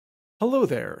Hello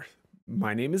there,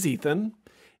 my name is Ethan,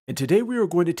 and today we are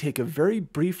going to take a very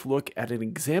brief look at an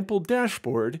example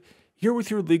dashboard here with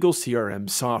your legal CRM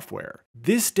software.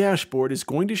 This dashboard is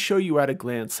going to show you at a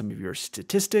glance some of your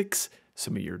statistics,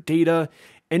 some of your data,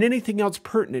 and anything else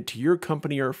pertinent to your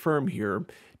company or firm here,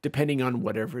 depending on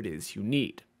whatever it is you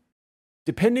need.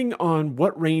 Depending on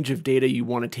what range of data you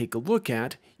want to take a look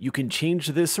at, you can change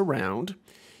this around.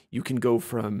 You can go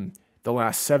from the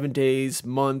last 7 days,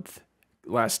 month,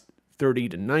 last 30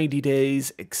 to 90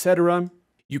 days, etc.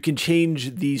 You can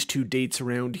change these two dates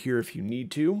around here if you need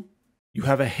to. You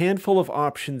have a handful of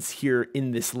options here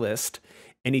in this list.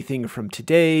 Anything from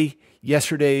today,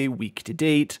 yesterday, week to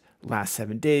date, last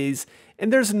 7 days,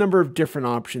 and there's a number of different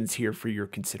options here for your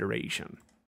consideration.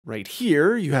 Right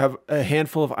here, you have a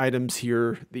handful of items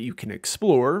here that you can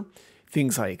explore.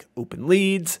 Things like open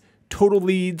leads, total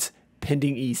leads,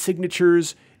 pending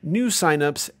e-signatures, new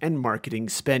signups, and marketing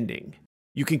spending.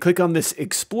 You can click on this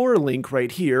Explore link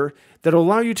right here that'll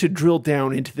allow you to drill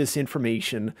down into this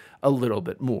information a little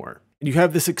bit more. And you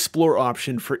have this Explore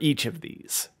option for each of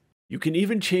these. You can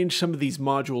even change some of these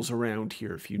modules around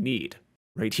here if you need.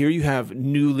 Right here you have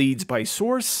new leads by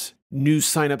source, new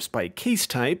signups by case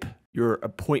type, your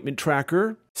appointment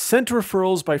tracker, sent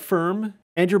referrals by firm,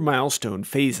 and your milestone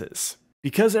phases.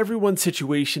 Because everyone's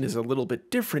situation is a little bit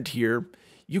different here,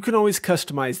 you can always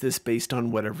customize this based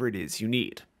on whatever it is you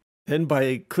need. Then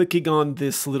by clicking on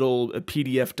this little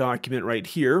PDF document right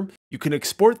here, you can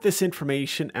export this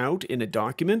information out in a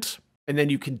document, and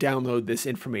then you can download this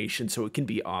information so it can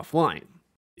be offline.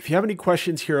 If you have any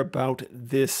questions here about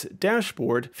this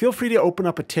dashboard, feel free to open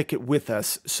up a ticket with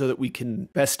us so that we can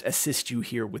best assist you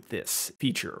here with this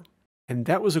feature. And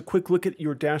that was a quick look at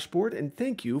your dashboard, and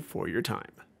thank you for your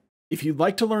time. If you'd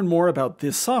like to learn more about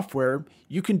this software,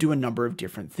 you can do a number of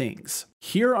different things.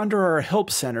 Here under our Help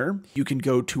Center, you can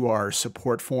go to our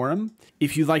support forum.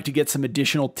 If you'd like to get some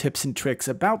additional tips and tricks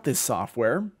about this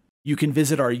software, you can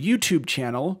visit our YouTube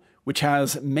channel, which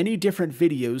has many different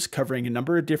videos covering a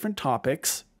number of different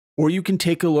topics, or you can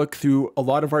take a look through a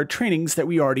lot of our trainings that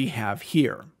we already have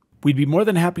here. We'd be more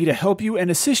than happy to help you and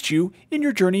assist you in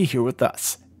your journey here with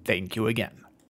us. Thank you again.